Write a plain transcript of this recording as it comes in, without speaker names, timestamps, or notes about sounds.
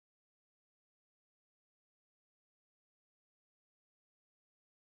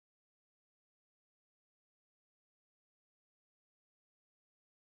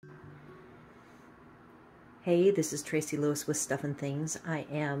Hey, this is Tracy Lewis with Stuff and Things. I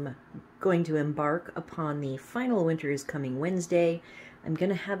am going to embark upon the final Winter is Coming Wednesday. I'm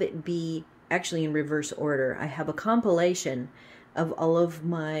going to have it be actually in reverse order. I have a compilation of all of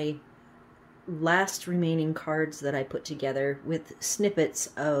my last remaining cards that I put together with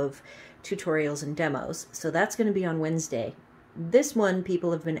snippets of tutorials and demos. So that's going to be on Wednesday. This one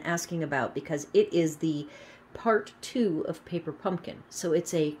people have been asking about because it is the part 2 of Paper Pumpkin. So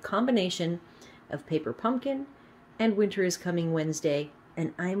it's a combination of Paper Pumpkin and Winter is Coming Wednesday,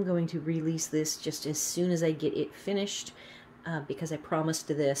 and I'm going to release this just as soon as I get it finished because I promised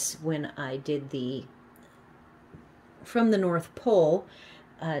this when I did the From the North Pole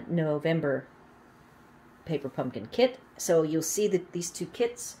November Paper Pumpkin kit. So you'll see that these two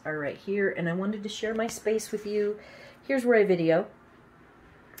kits are right here, and I wanted to share my space with you. Here's where I video.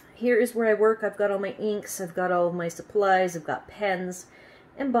 Here is where I work. I've got all my inks, I've got all of my supplies, I've got pens,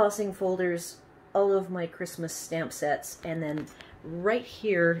 embossing folders, all of my Christmas stamp sets, and then right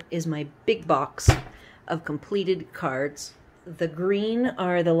here is my big box of completed cards. The green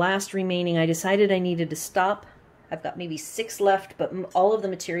are the last remaining. I decided I needed to stop. I've got maybe 6 left, but all of the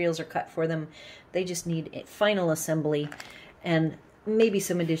materials are cut for them. They just need a final assembly and maybe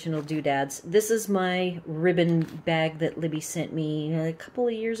some additional doodads. This is my ribbon bag that Libby sent me a couple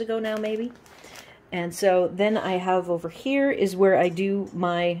of years ago now, maybe. And so then I have over here is where I do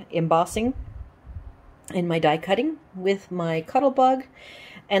my embossing and my die cutting with my Cuttlebug.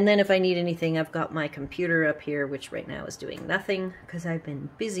 And then if I need anything, I've got my computer up here, which right now is doing nothing because I've been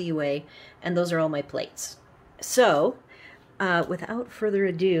busy away, and those are all my plates. So without further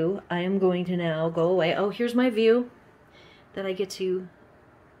ado, I am going to now go away. Oh, here's my view that I get to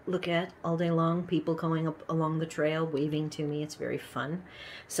look at all day long. People going up along the trail waving to me. It's very fun.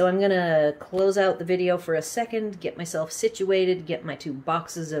 So I'm gonna close out the video for a second, get myself situated, get my 2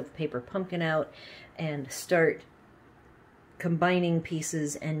 boxes of Paper Pumpkin out, and start combining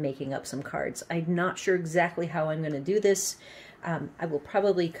pieces and making up some cards. I'm not sure exactly how I'm going to do this. I will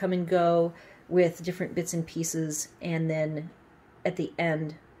probably come and go with different bits and pieces, and then at the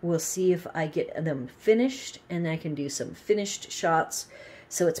end we'll see if I get them finished and I can do some finished shots.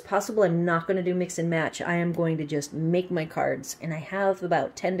 So it's possible I'm not going to do mix and match. I am going to just make my cards, and I have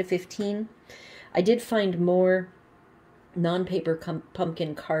about 10 to 15. I did find more non-paper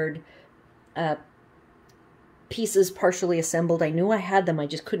pumpkin card pieces partially assembled. I knew I had them, I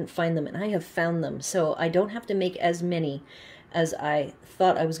just couldn't find them, and I have found them. So I don't have to make as many as I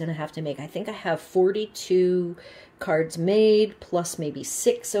thought I was going to have to make. I think I have 42 cards made, plus maybe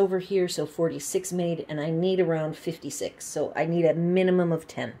 6 over here, so 46 made, and I need around 56. So I need a minimum of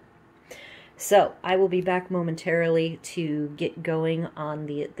 10. So I will be back momentarily to get going on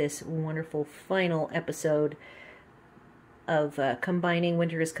this wonderful final episode of combining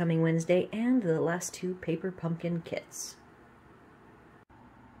Winter is Coming Wednesday and the last 2 Paper Pumpkin kits.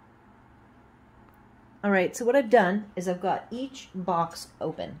 Alright, so what I've done is I've got each box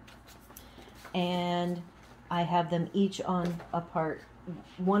open, and I have them each on a part.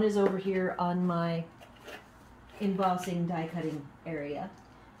 One is over here on my embossing die cutting area,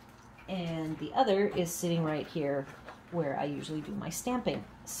 and the other is sitting right here where I usually do my stamping.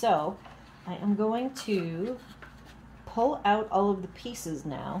 So I am going to pull out all of the pieces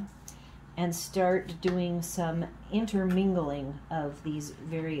now and start doing some intermingling of these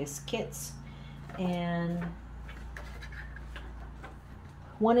various kits. And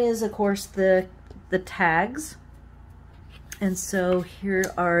one is, of course, the tags. And so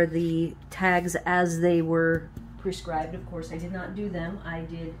here are the tags as they were prescribed. Of course, I did not do them. I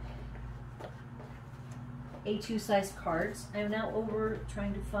did A2 size cards. I am now over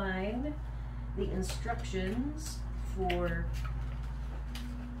trying to find the instructions for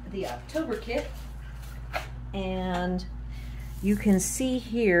the October kit, and you can see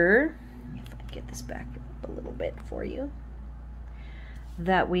here, if I get this back up a little bit for you,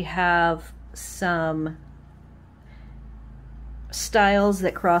 that we have some styles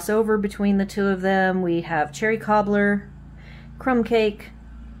that cross over between the 2 of them. We have Cherry Cobbler, Crumb Cake,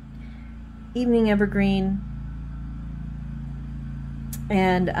 Evening Evergreen,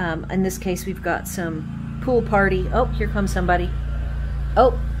 and in this case we've got some Pool Party. Oh, here comes somebody.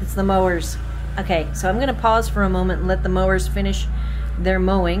 Oh, it's the mowers. Okay, so I'm going to pause for a moment and let the mowers finish their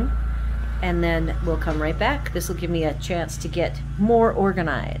mowing, and then we'll come right back. This will give me a chance to get more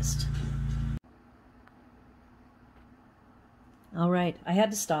organized. All right, I had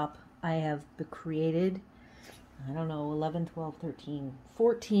to stop. I have created, I don't know, 11, 12, 13,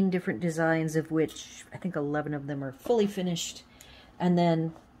 14 different designs, of which I think 11 of them are fully finished. And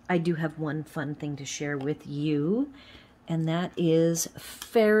then I do have one fun thing to share with you, and that is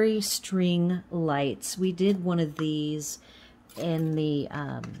fairy string lights. We did one of these in the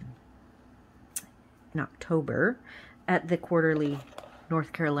in October at the quarterly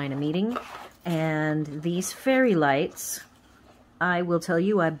North Carolina meeting, and these fairy lights, I will tell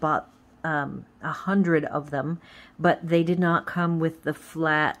you, I bought 100 of them, but they did not come with the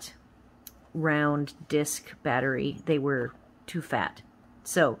flat round disc battery. They were too fat.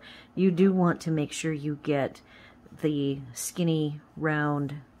 So you do want to make sure you get the skinny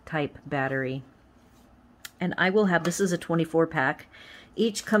round type battery. And I will have, this is a 24 pack.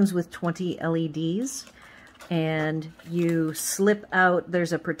 Each comes with 20 LEDs, and you slip out,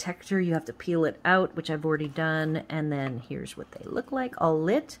 there's a protector, you have to peel it out, which I've already done, and then here's what they look like, all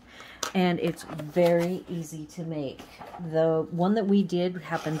lit, and it's very easy to make. The one that we did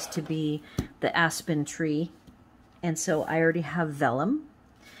happens to be the aspen tree, and so I already have vellum,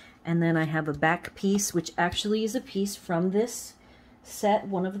 and then I have a back piece, which actually is a piece from this set,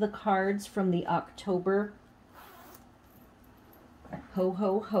 one of the cards from the October Ho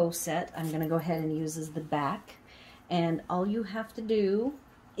Ho Ho set. I'm going to go ahead and use as the back, and all you have to do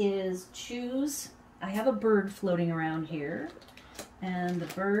is choose, I have a bird floating around here, and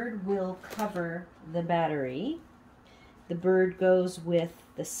the bird will cover the battery. The bird goes with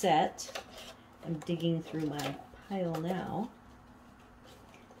the set. I'm digging through my pile now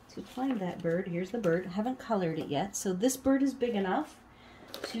to find that bird. Here's the bird. I haven't colored it yet, so this bird is big enough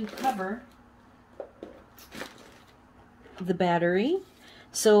to cover the battery.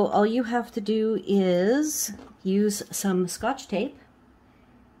 So all you have to do is use some Scotch tape.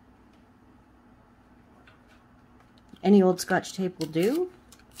 Any old Scotch tape will do.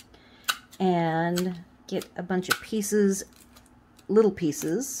 And get a bunch of pieces, little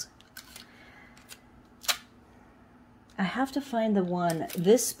pieces. I have to find the one.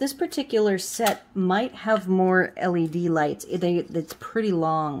 This particular set might have more LED lights. It's pretty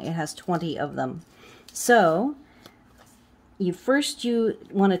long. It has 20 of them. So you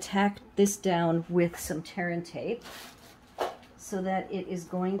want to tack this down with some tear and tape so that it is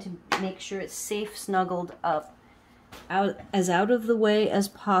going to make sure it's safe, snuggled up, as out of the way as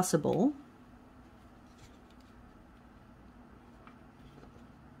possible.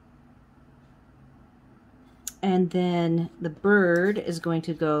 And then the bird is going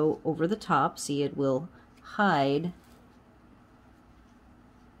to go over the top. See, it will hide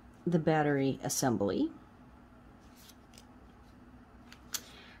the battery assembly.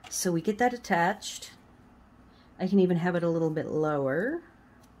 So we get that attached. I can even have it a little bit lower.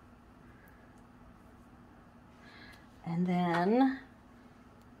 And then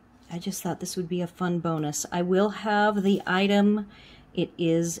I just thought this would be a fun bonus. I will have the item.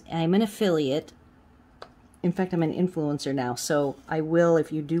 I'm an affiliate. In fact, I'm an influencer now, so I will,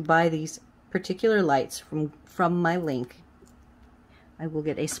 if you do buy these particular lights from my link, I will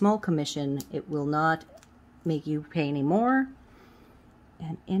get a small commission. It will not make you pay any more,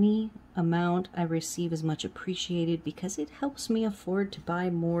 and any amount I receive is much appreciated because it helps me afford to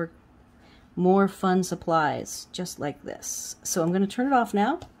buy more fun supplies just like this. So I'm going to turn it off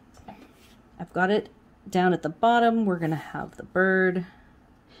now. I've got it down at the bottom. We're going to have the bird.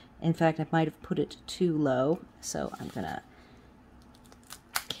 In fact, I might have put it too low, so I'm going to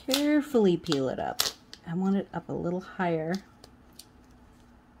carefully peel it up. I want it up a little higher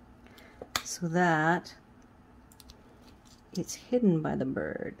so that it's hidden by the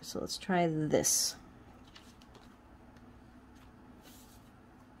bird. So let's try this.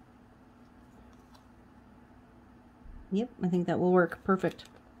 Yep, I think that will work perfect.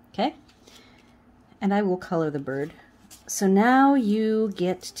 Okay, and I will color the bird. So now you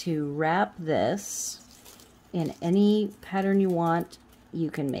get to wrap this in any pattern you want. You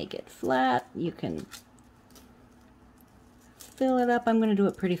can make it flat, you can fill it up. I'm going to do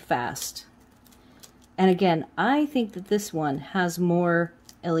it pretty fast. And again, I think that this one has more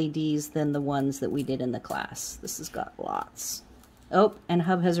LEDs than the ones that we did in the class. This has got lots. Oh, and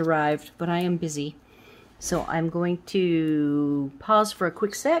Hub has arrived, but I am busy. So I'm going to pause for a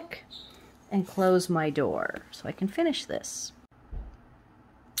quick sec and close my door so I can finish this.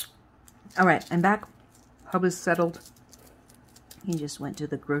 All right, I'm back. Hub is settled. He just went to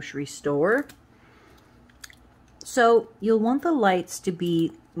the grocery store. So you'll want the lights to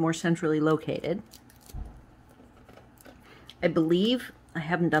be more centrally located. I believe, I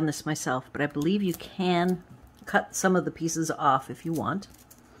haven't done this myself, but I believe you can cut some of the pieces off if you want.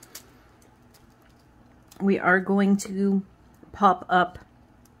 We are going to pop up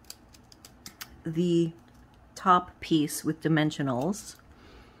the top piece with dimensionals.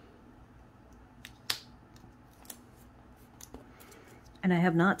 And I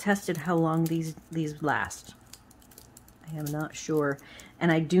have not tested how long these last. I I am not sure.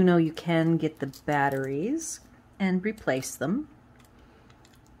 And I do know you can get the batteries and replace them.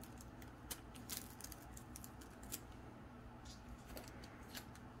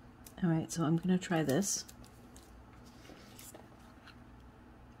 All right, so I'm going to try this.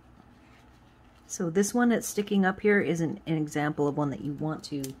 So this one that's sticking up here is an example of one that you want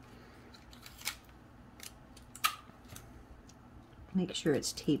to make sure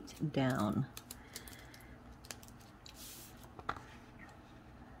it's taped down.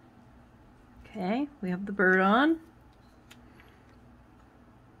 Okay, we have the bird on.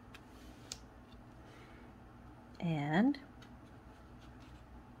 And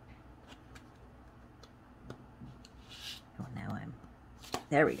oh, now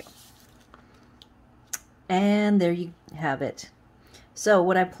there we go. And there you have it. So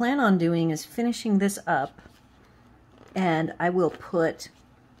what I plan on doing is finishing this up, and I will put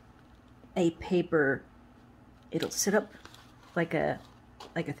a paper, it'll sit up like a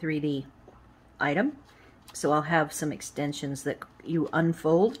 3D item. So I'll have some extensions that you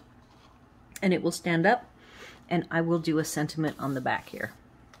unfold and it will stand up, and I will do a sentiment on the back here.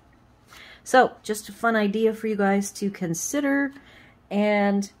 So just a fun idea for you guys to consider,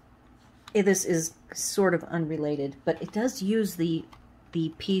 and this is sort of unrelated, but it does use the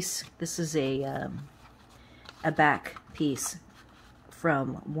piece. This is a back piece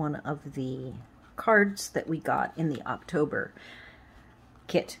from one of the cards that we got in the October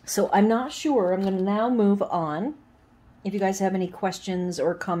kit. So I'm not sure. I'm going to now move on. If you guys have any questions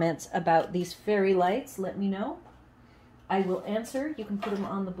or comments about these fairy lights, let me know. I will answer. You can put them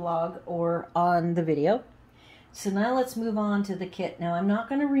on the blog or on the video. So now let's move on to the kit. Now I'm not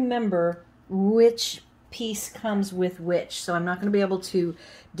going to remember which piece comes with which, so I'm not going to be able to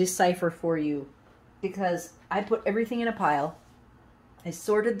decipher for you because I put everything in a pile. I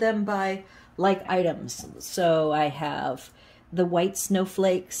sorted them by like items. So I have the white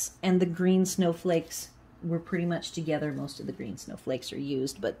snowflakes and the green snowflakes were pretty much together. Most of the green snowflakes are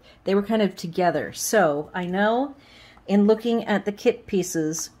used, but they were kind of together. So I know in looking at the kit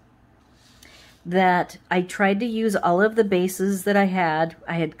pieces that I tried to use all of the bases that I had.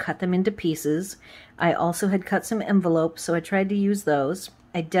 I had cut them into pieces. I also had cut some envelopes, so I tried to use those.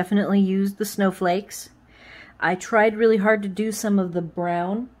 I definitely used the snowflakes. I tried really hard to do some of the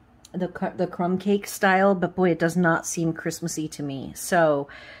brown, the crumb cake style, but boy, it does not seem Christmassy to me. So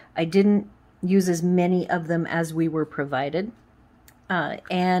I didn't use as many of them as we were provided.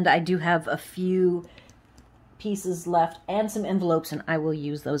 And I do have a few pieces left and some envelopes, and I will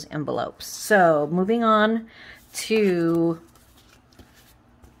use those envelopes. So moving on to,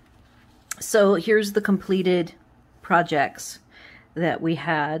 so here's the completed projects that we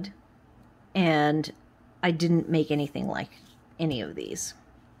had, and I didn't make anything like any of these.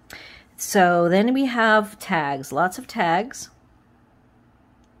 So then we have tags, lots of tags.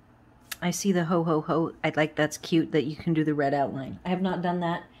 I see the ho ho ho. I like, that's cute that you can do the red outline. I have not done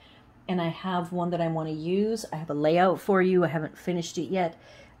that. And I have one that I want to use. I have a layout for you. I haven't finished it yet.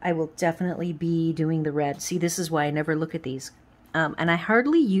 I will definitely be doing the red. See, this is why I never look at these. And I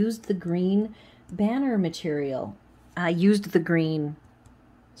hardly used the green banner material. I used the green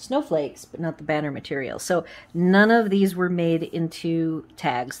snowflakes, but not the banner material. So none of these were made into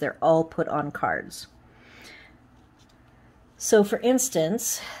tags. They're all put on cards. So for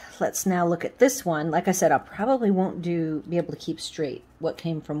instance, let's now look at this one. Like I said, I probably won't be able to keep straight what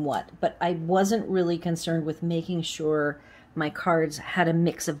came from what, but I wasn't really concerned with making sure my cards had a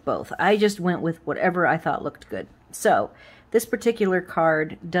mix of both. I just went with whatever I thought looked good. So this particular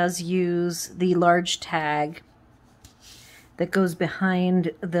card does use the large tag that goes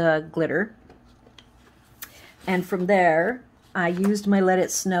behind the glitter. And from there, I used my Let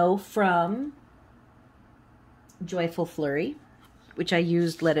It Snow from Joyful Flurry, which I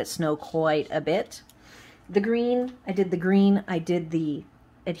used Let It Snow quite a bit. The green, I did the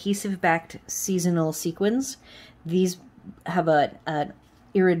adhesive-backed seasonal sequins. These have an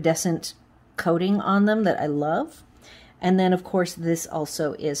iridescent coating on them that I love. And then, of course, this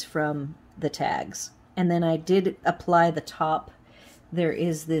also is from the tags. And then I did apply the top. There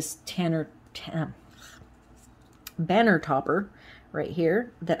is this banner topper right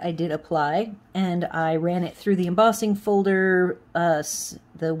here that I did apply, and I ran it through the embossing folder,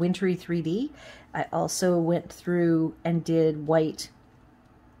 the Wintry 3D. I also went through and did white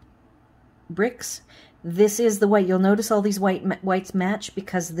bricks. This is the white. You'll notice all these whites match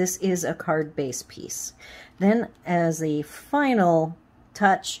because this is a card base piece. Then as a final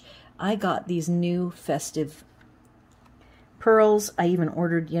touch, I got these new festive pearls. I even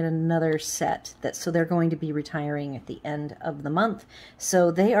ordered yet another set, so they're going to be retiring at the end of the month. So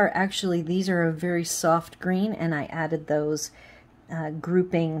they are actually, these are a very soft green, and I added those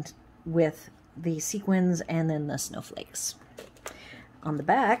grouping with the sequins and then the snowflakes. On the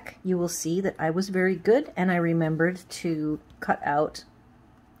back, you will see that I was very good, and I remembered to cut out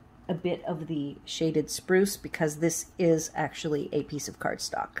a bit of the shaded spruce, because this is actually a piece of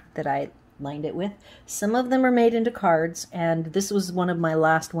cardstock that I lined it with. Some of them are made into cards, and this was one of my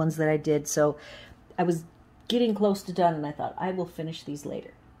last ones that I did, so I was getting close to done, and I thought I will finish these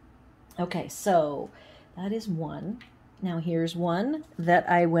later. Okay, so that is one. Now here's one that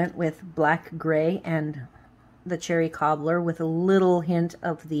I went with black gray and the cherry cobbler with a little hint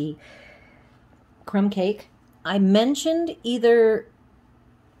of the crumb cake. I mentioned either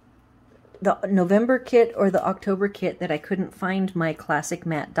the November kit or the October kit that I couldn't find my classic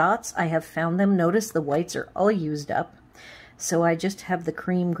matte dots. I have found them. Notice the whites are all used up. So I just have the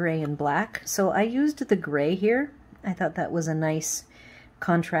cream gray and black. So I used the gray here. I thought that was a nice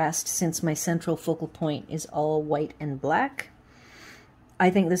contrast since my central focal point is all white and black. I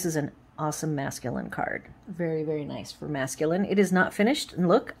think this is an awesome masculine card. Very, very nice for masculine. It is not finished. And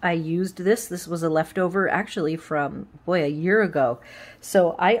look, I used this. This was a leftover actually from, boy, a year ago.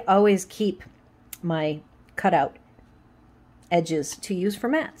 So I always keep my cutout edges to use for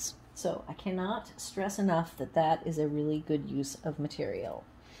mats. So I cannot stress enough that that is a really good use of material.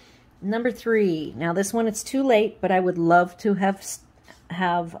 Number 3. Now this one, it's too late, but I would love to have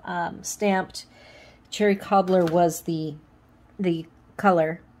stamped. Cherry Cobbler was the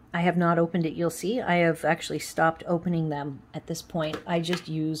color. I have not opened it, you'll see. I have actually stopped opening them at this point. I just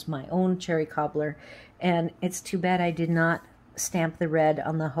use my own Cherry Cobbler, and it's too bad I did not stamp the red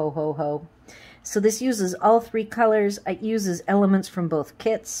on the Ho Ho Ho. So this uses all 3 colors. It uses elements from both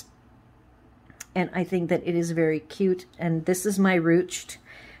kits, and I think that it is very cute. And this is my ruched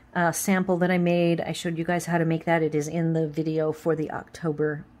sample that I made. I showed you guys how to make that. It is in the video for the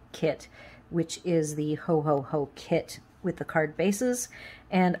October kit, which is the Ho Ho Ho kit with the card bases.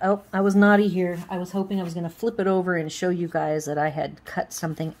 And oh, I was naughty here. I was hoping I was going to flip it over and show you guys that I had cut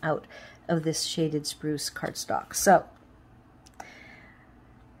something out of this shaded spruce cardstock. So,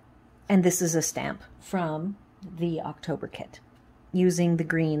 and this is a stamp from the October kit, using the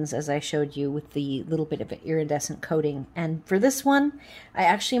greens as I showed you with the little bit of iridescent coating. And for this one, I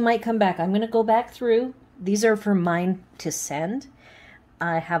actually might come back. I'm going to go back through. These are for mine to send.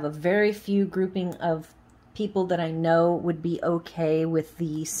 I have a very few grouping of people that I know would be okay with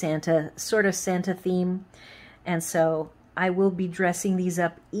the Santa, sort of Santa theme. And so I will be dressing these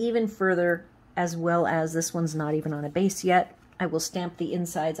up even further, as well as this one's not even on a base yet. I will stamp the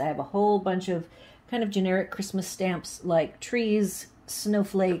insides. I have a whole bunch of kind of generic Christmas stamps like trees,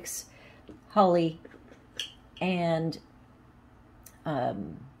 snowflakes, holly, and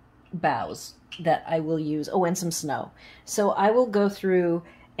boughs that I will use. Oh, and some snow. So I will go through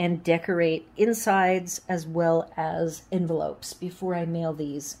and decorate insides as well as envelopes before I mail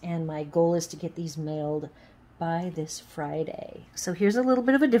these. And my goal is to get these mailed by this Friday. So here's a little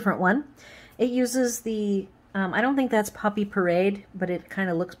bit of a different one. It uses the, I don't think that's Poppy Parade, but it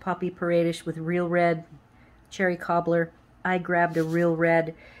kind of looks Poppy Parade-ish with real red cherry cobbler. I grabbed a real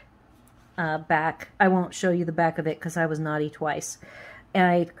back. I won't show you the back of it because I was naughty twice.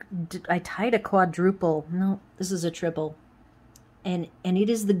 And I tied a quadruple. No, this is a triple. And it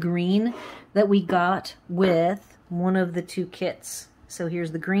is the green that we got with one of the 2 kits. So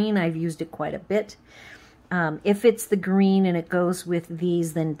here's the green. I've used it quite a bit. If it's the green and it goes with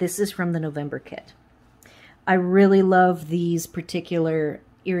these, then this is from the November kit. I really love these particular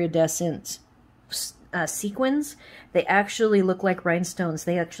iridescent sequins. They actually look like rhinestones.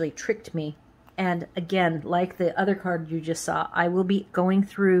 They actually tricked me. And again, like the other card you just saw, I will be going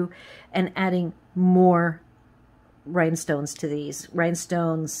through and adding more rhinestones to these.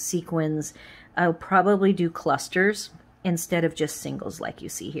 Rhinestones, sequins. I'll probably do clusters instead of just singles like you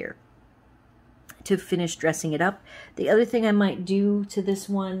see here to finish dressing it up. The other thing I might do to this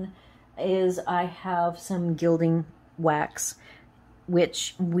one is I have some gilding wax,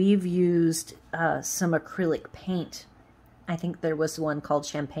 which we've used some acrylic paint. I think there was one called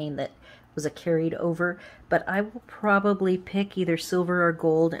Champagne that was a carried over, but I will probably pick either silver or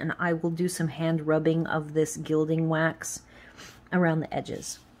gold, and I will do some hand rubbing of this gilding wax around the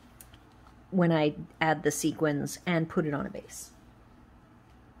edges when I add the sequins and put it on a base.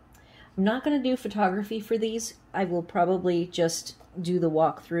 I'm not going to do photography for these. I will probably just do the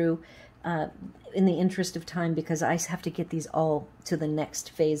walkthrough in the interest of time, because I have to get these all to the next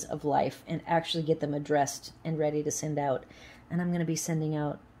phase of life and actually get them addressed and ready to send out. And I'm going to be sending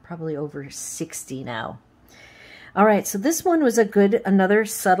out probably over 60 now. All right, so this one was another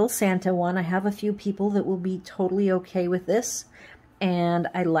subtle Santa one. I have a few people that will be totally okay with this, and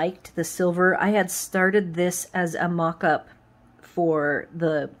I liked the silver. I had started this as a mock-up for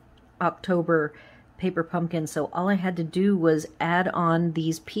the October paper pumpkin, so all I had to do was add on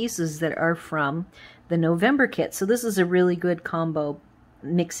these pieces that are from the November kit. So this is a really good combo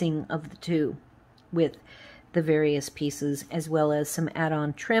mixing of the two with the various pieces, as well as some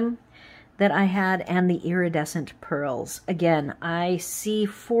add-on trim that I had, and the iridescent pearls. Again, I see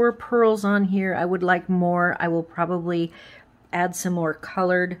 4 pearls on here. I would like more. I will probably add some more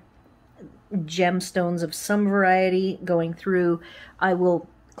colored gemstones of some variety going through. I will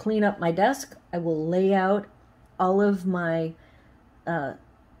clean up my desk. I will lay out all of my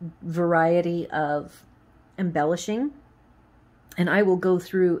variety of embellishing, and I will go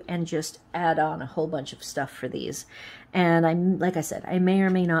through and just add on a whole bunch of stuff for these. And like I said, I may or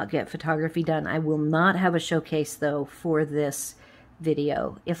may not get photography done. I will not have a showcase though for this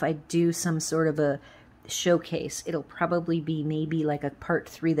video. If I do some sort of a showcase, it'll probably be maybe like a part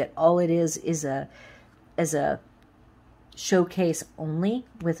 3 that all it is a showcase only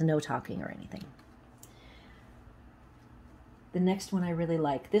with no talking or anything. The next one I really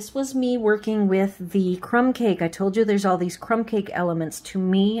like. This was me working with the crumb cake. I told you there's all these crumb cake elements. To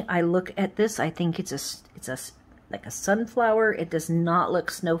me, I look at this, I think it's like a sunflower. It does not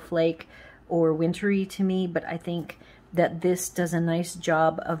look snowflake or wintry to me, but I think that this does a nice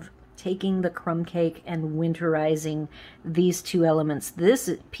job of taking the crumb cake and winterizing these two elements. This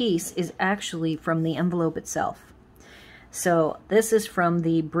piece is actually from the envelope itself. So this is from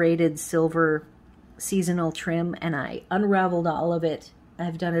the braided silver seasonal trim, and I unraveled all of it.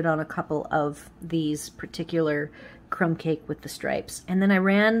 I've done it on a couple of these particular crumb cake with the stripes, and then I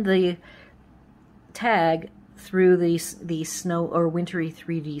ran the tag through the snow or wintry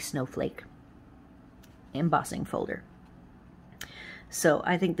 3D snowflake embossing folder. So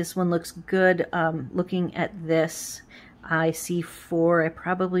I think this one looks good. Looking at this, I see 4. I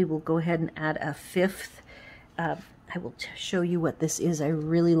probably will go ahead and add a 5th. I will show you what this is. I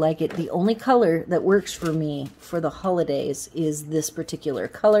really like it. The only color that works for me for the holidays is this particular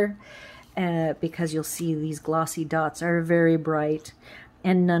color, because you'll see these glossy dots are very bright,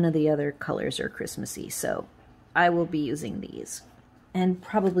 and none of the other colors are Christmassy. So I will be using these, and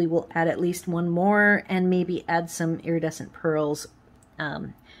probably will add at least one more, and maybe add some iridescent pearls,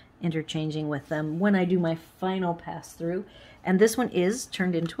 interchanging with them when I do my final pass through. And this one is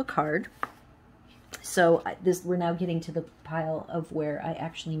turned into a card. So we're now getting to the pile of where I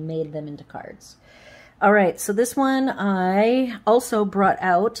actually made them into cards. All right, so this one I also brought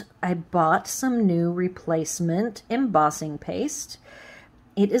out. I bought some new replacement embossing paste.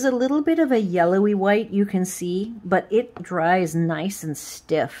 It is a little bit of a yellowy white, you can see, but it dries nice and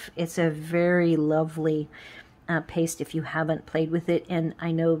stiff. It's a very lovely paste if you haven't played with it. And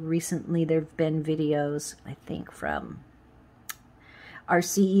I know recently there have been videos, I think from our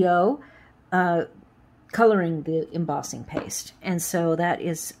CEO, coloring the embossing paste. And so that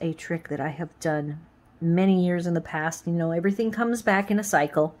is a trick that I have done many years in the past. You know, everything comes back in a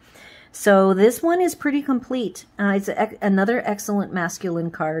cycle. So this one is pretty complete. It's another excellent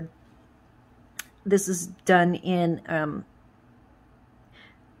masculine card. This is done in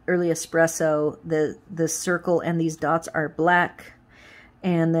early espresso. The circle and these dots are black.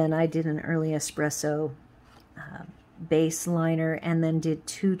 And then I did an early espresso base liner, and then did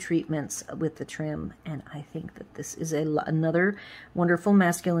 2 treatments with the trim. And I think that this is another wonderful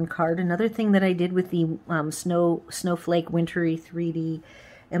masculine card. Another thing that I did with the snowflake wintry 3D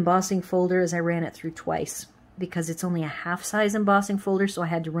embossing folder is I ran it through twice, because it's only a half-size embossing folder, so I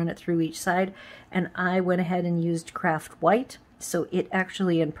had to run it through each side. And I went ahead and used craft white, so it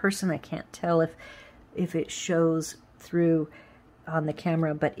actually in person, I can't tell if it shows through on the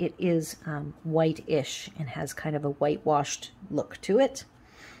camera, but it is white-ish and has kind of a whitewashed look to it.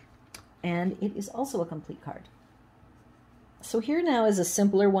 And it is also a complete card. So here now is a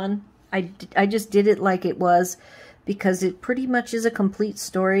simpler one. I just did it like it was, because it pretty much is a complete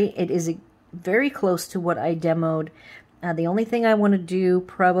story. It is very close to what I demoed. The only thing I want to do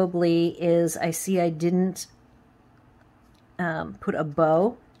probably is, I see I didn't put a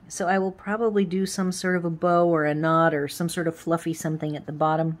bow. So I will probably do some sort of a bow or a knot or some sort of fluffy something at the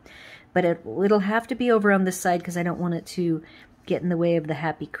bottom. But it'll have to be over on this side, because I don't want it to get in the way of the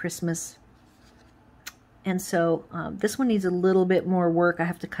Happy Christmas. And so this one needs a little bit more work. I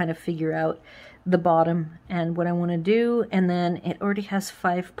have to kind of figure out the bottom and what I want to do. And then it already has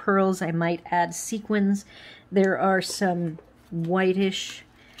 5 pearls. I might add sequins. There are some whitish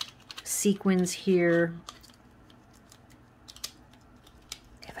sequins here.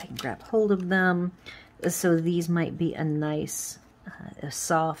 I can grab hold of them. So these might be a nice, a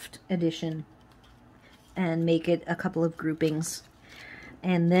soft addition, and make it a couple of groupings.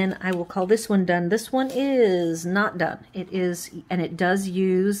 And then I will call this one done. This one is not done. It is, and it does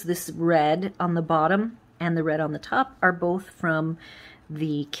use this red on the bottom and the red on the top are both from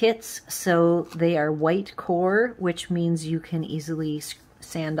the kits. So they are white core, which means you can easily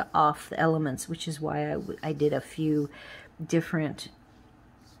sand off the elements, which is why I did a few different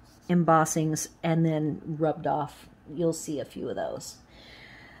embossings and then rubbed off. You'll see a few of those.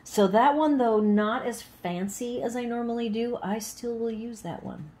 So that one, though not as fancy as I normally do, I still will use that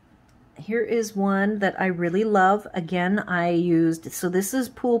one. Here is one that I really love. Again, I used, so this is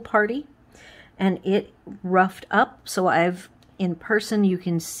Pool Party, and it roughed up. So in person, you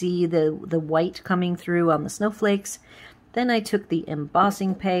can see the white coming through on the snowflakes. Then I took the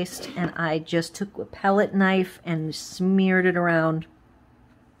embossing paste and I just took a palette knife and smeared it around.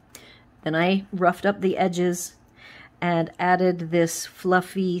 Then I roughed up the edges and added this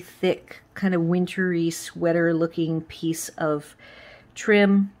fluffy, thick, kind of wintry sweater-looking piece of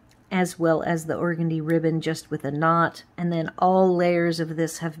trim, as well as the organdy ribbon just with a knot. And then all layers of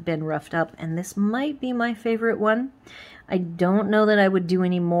this have been roughed up, and this might be my favorite one. I don't know that I would do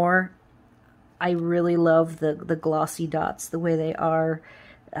any more. I really love the glossy dots the way they are,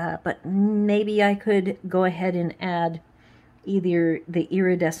 but maybe I could go ahead and add either the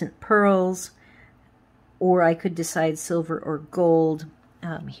iridescent pearls, or I could decide silver or gold.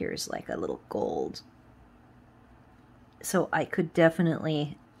 Here's like a little gold. So I could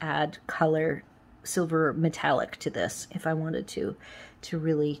definitely add color, silver metallic to this if I wanted to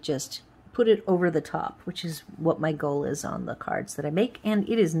really just put it over the top, which is what my goal is on the cards that I make. And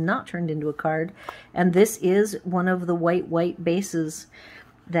it is not turned into a card. And this is one of the white bases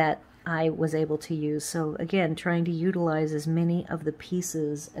that I was able to use. So again, trying to utilize as many of the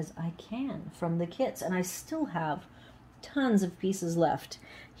pieces as I can from the kits. And I still have tons of pieces left.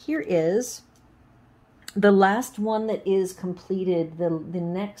 Here is the last one that is completed. The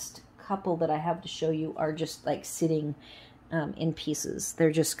next couple that I have to show you are just like sitting in pieces.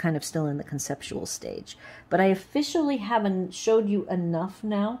 They're just kind of still in the conceptual stage. But I officially haven't showed you enough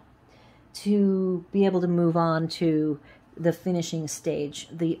now to be able to move on to the finishing stage.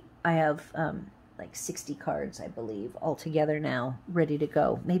 I have like 60 cards, I believe, altogether now, ready to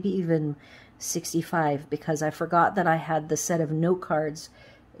go. Maybe even 65, because I forgot that I had the set of note cards.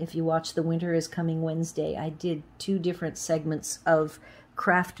 If you watch The Winter is Coming Wednesday, I did 2 different segments of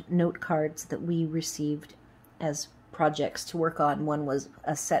craft note cards that we received as projects to work on. One was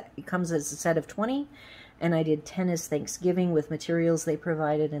a set, it comes as a set of 20, and I did 10 as Thanksgiving with materials they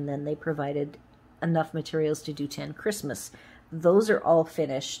provided, and then they provided enough materials to do 10 Christmas. Those are all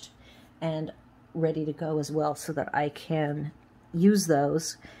finished and ready to go as well, so that I can use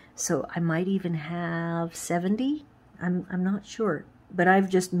those. So I might even have 70. I'm not sure, but I've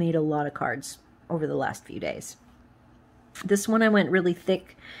just made a lot of cards over the last few days. This one I went really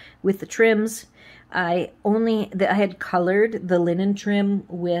thick with the trims. I had colored the linen trim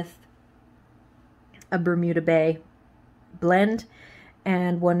with a Bermuda Bay blend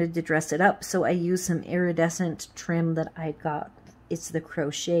and wanted to dress it up, so I used some iridescent trim that I got. It's the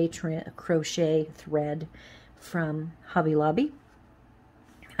crochet thread from Hobby Lobby.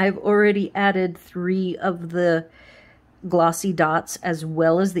 I've already added 3 of the glossy dots as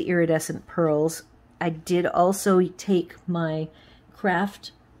well as the iridescent pearls. I did also take my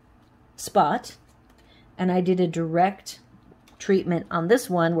craft spot and I did a direct treatment on this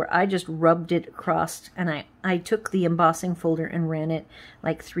one where I just rubbed it across, and I took the embossing folder and ran it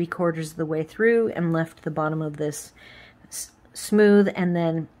like 3/4 of the way through and left the bottom of this smooth, and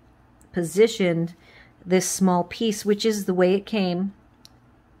then positioned this small piece, which is the way it came,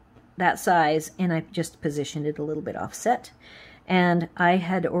 that size, and I just positioned it a little bit offset. And I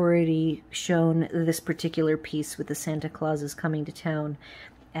had already shown this particular piece with the Santa Claus is Coming to Town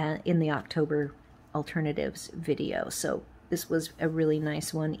in the October Alternatives video. So this was a really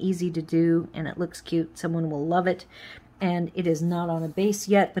nice one, easy to do, and it looks cute. Someone will love it. And it is not on a base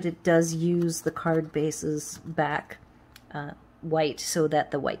yet, but it does use the card bases back white so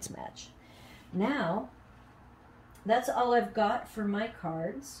that the whites match. Now, that's all I've got for my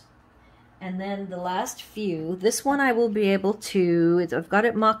cards. And then the last few, this one I will be able to, I've got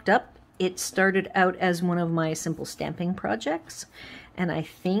it mocked up. It started out as one of my simple stamping projects, and I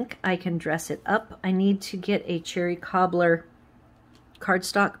think I can dress it up. I need to get a cherry cobbler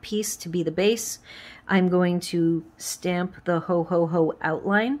cardstock piece to be the base. I'm going to stamp the ho ho ho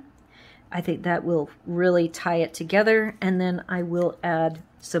outline. I think that will really tie it together, and then I will add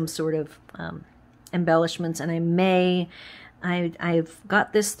some sort of embellishments, and I may I've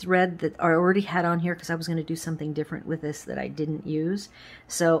got this thread that I already had on here because I was going to do something different with this that I didn't use.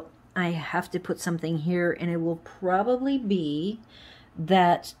 So I have to put something here, and it will probably be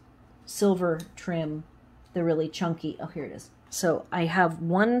that silver trim, the really chunky, oh, here it is. So I have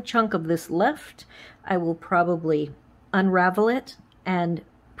one chunk of this left. I will probably unravel it and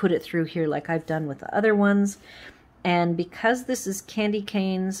put it through here like I've done with the other ones. And because this is candy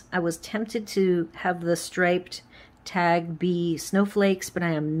canes, I was tempted to have the striped tag be snowflakes, but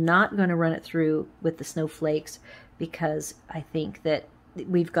I am not going to run it through with the snowflakes because I think that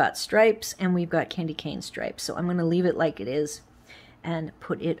we've got stripes and we've got candy cane stripes. So I'm going to leave it like it is and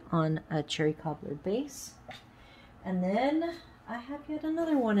put it on a cherry cobbler base. And then I have yet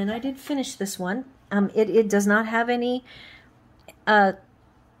another one, and I did finish this one. It does not have any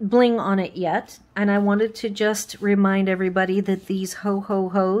bling on it yet, and I wanted to just remind everybody that these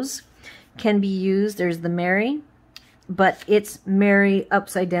ho-ho-hos can be used. There's the Mary, but it's Mary,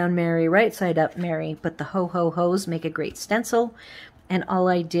 upside down Mary, right side up Mary, but the ho-ho-hos make a great stencil, and all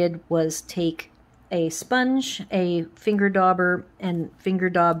I did was take a sponge, a finger dauber, and finger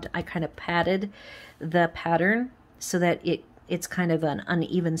daubed, I kind of patted the pattern so that it's kind of an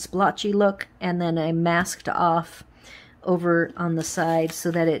uneven splotchy look, and then I masked off over on the side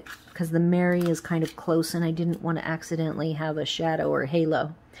so that because the Mary is kind of close and I didn't want to accidentally have a shadow or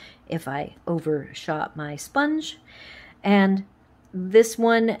halo if I overshot my sponge. And this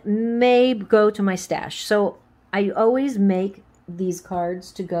one may go to my stash. So I always make these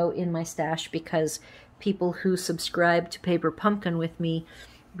cards to go in my stash because people who subscribe to Paper Pumpkin with me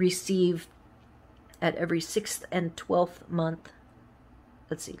receive at every 6th and 12th month.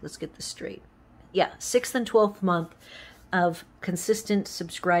 Let's see, let's get this straight. Yeah, 6th and 12th month of consistent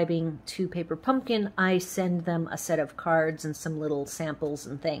subscribing to Paper Pumpkin, I send them a set of cards and some little samples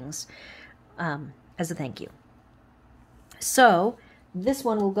and things as a thank you. So this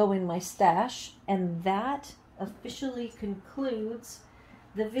one will go in my stash, and that officially concludes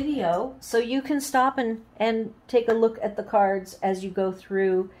the video. So you can stop and take a look at the cards as you go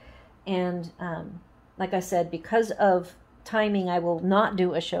through. And like I said, because of timing, I will not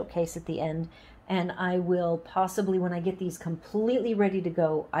do a showcase at the end. And I will possibly, when I get these completely ready to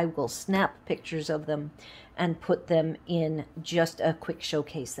go, I will snap pictures of them and put them in just a quick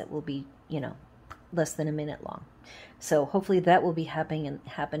showcase that will be, less than a minute long. So hopefully that will be happening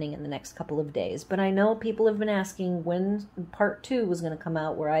in the next couple of days. But I know people have been asking when part 2 was going to come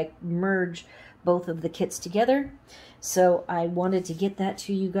out, where I merge both of the kits together. So I wanted to get that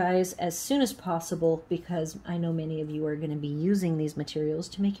to you guys as soon as possible because I know many of you are going to be using these materials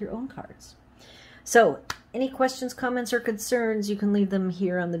to make your own cards. So any questions, comments, or concerns, you can leave them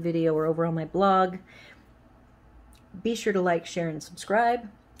here on the video or over on my blog. Be sure to like, share, and subscribe,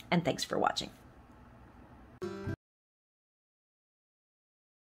 and thanks for watching.